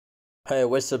Hi,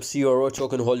 what's up, CRO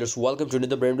token holders? Welcome to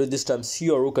another brand new. This time,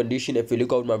 CRO condition. If you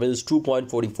look out, my bill is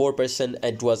 2.44%, and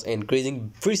it was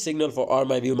increasing. Free signal for all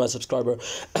my viewer, my subscriber.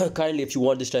 Kindly, if you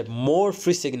want this type more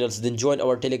free signals, then join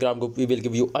our Telegram group. We will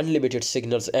give you unlimited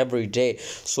signals every day,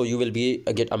 so you will be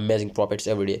get amazing profits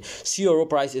every day. CRO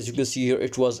price, as you can see here,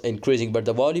 it was increasing, but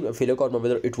the volume, if you look out, my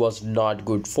brother, it was not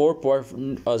good.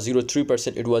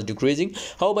 4.03%, it was decreasing.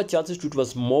 How about chances it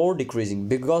was more decreasing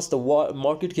because the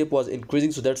market cap was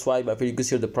increasing, so that's why you can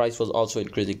see the price was also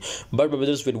increasing. But my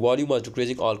brothers, when volume was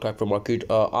decreasing, all crypto market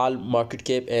all market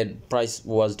cap and price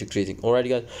was decreasing. Alright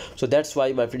guys, so that's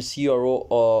why my friend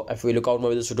CRO, if we look out, my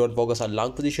brothers, so don't focus on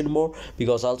long position more,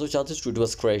 because also chances to it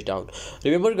was crashed down.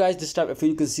 Remember guys, this time if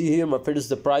you can see here, my friend, is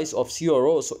the price of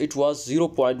CRO, so it was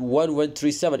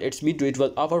 0.1137. It's mean to it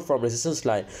was upper from resistance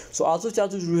line, so also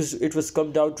chances it was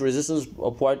come down to resistance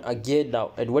point again now.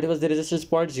 And what was the resistance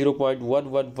point?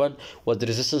 0.111 was the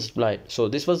resistance line. So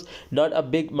this was not a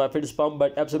big, my friend, spam,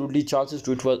 but absolutely chances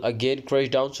to it was again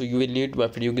crashed down. So you will need, my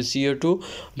friend, you can see here too,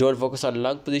 don't focus on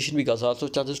long position, because also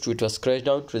chances to it was crashed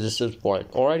down to resistance point.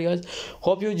 Alright guys,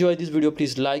 hope you enjoyed this video.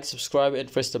 Please like, subscribe,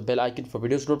 and press the bell icon for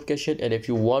videos notification. And if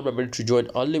you want my friend to join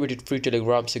unlimited free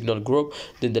Telegram signal group,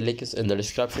 then the link is in the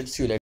description. See you later.